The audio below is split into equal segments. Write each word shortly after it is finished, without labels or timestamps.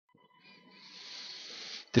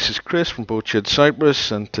This is Chris from Boatshed Cyprus,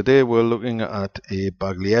 and today we're looking at a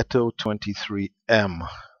Baglietto 23M.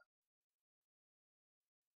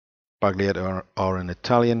 Baglietto are an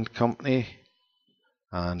Italian company,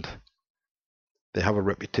 and they have a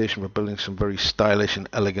reputation for building some very stylish and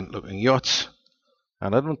elegant looking yachts.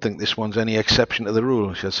 And I don't think this one's any exception to the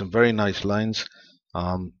rule. She has some very nice lines.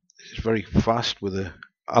 It's very fast with an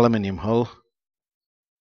aluminium hull,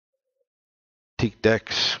 teak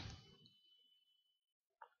decks.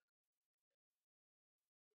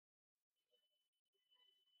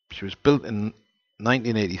 She was built in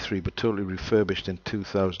 1983 but totally refurbished in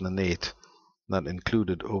 2008. That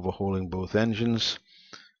included overhauling both engines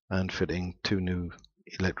and fitting 2 new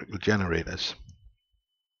electrical generators.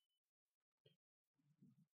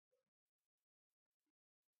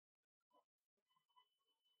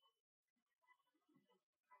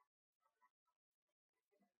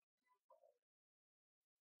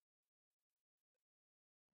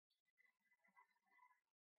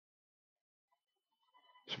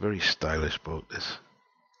 It's a very stylish boat, this.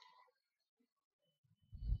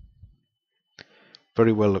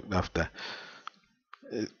 Very well looked after.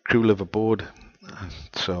 Crew live aboard,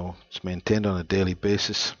 so it's maintained on a daily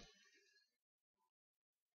basis,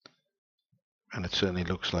 and it certainly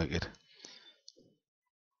looks like it.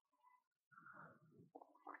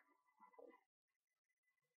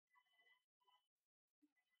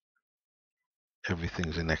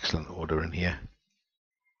 Everything's in excellent order in here.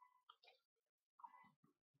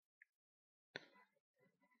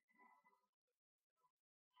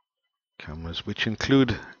 Cameras, which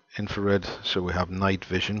include infrared, so we have night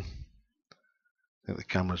vision. I think the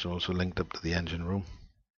cameras are also linked up to the engine room.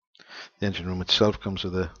 The engine room itself comes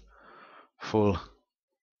with a full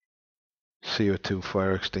CO2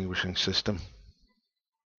 fire extinguishing system.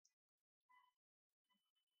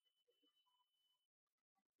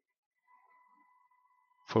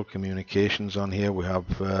 Full communications on here. We have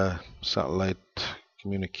satellite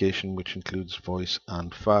communication, which includes voice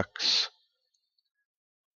and fax.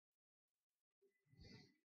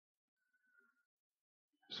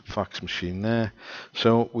 There's a fax machine there,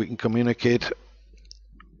 so we can communicate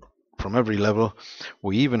from every level.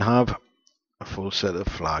 We even have a full set of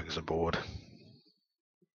flags aboard.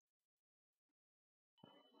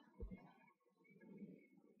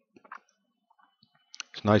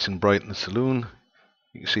 It's nice and bright in the saloon.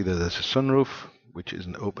 You can see that there's a sunroof, which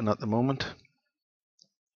isn't open at the moment.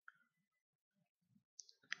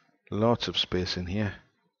 Lots of space in here.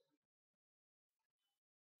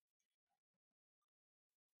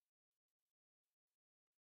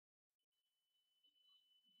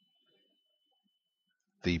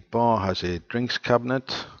 The bar has a drinks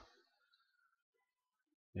cabinet,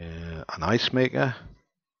 an ice maker,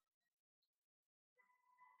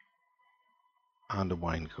 and a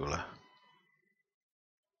wine cooler.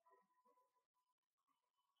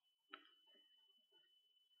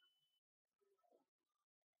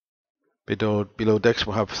 Below decks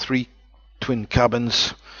we'll have 3 twin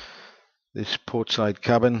cabins. This portside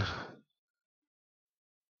cabin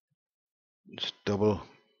is double,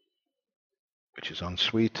 which is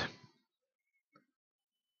ensuite.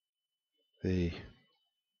 The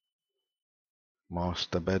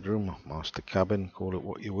master bedroom, master cabin, call it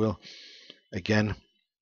what you will. Again,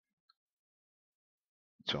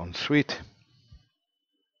 it's ensuite.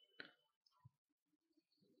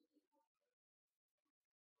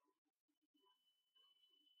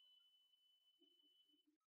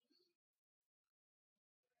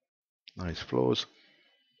 Nice floors.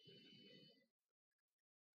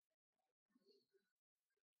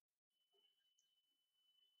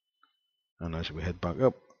 And as we head back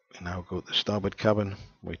up, we now go to the starboard cabin,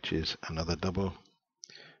 which is another double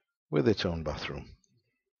with its own bathroom.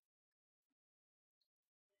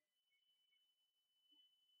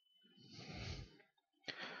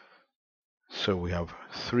 So we have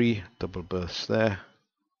 3 double berths there.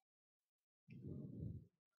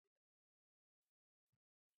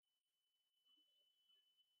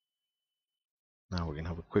 Now we can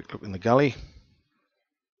have a quick look in the galley.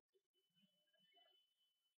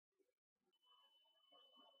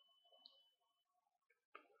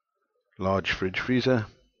 Large fridge freezer.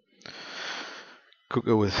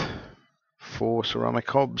 Cooker with 4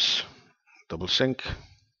 ceramic hobs. Double sink.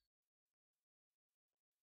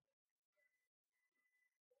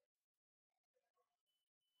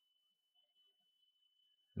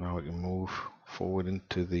 Now we can move forward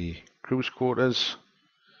into the crew's quarters,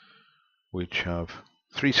 which have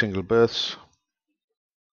 3 single berths,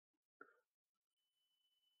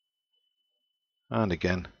 and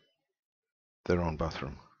again their own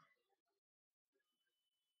bathroom.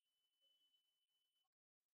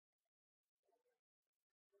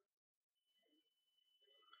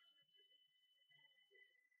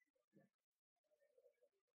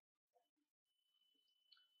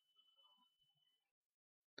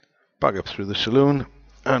 back up through the saloon,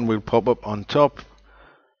 and we'll pop up on top.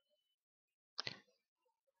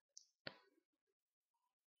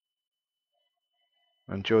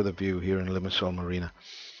 Enjoy the view here in Limassol Marina.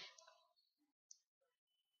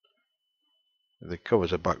 The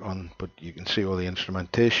covers are back on, but you can see all the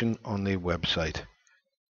instrumentation on the website.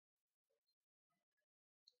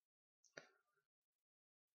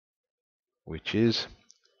 Which is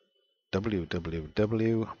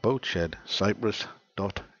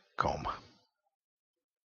www.boatshedcyprus.com.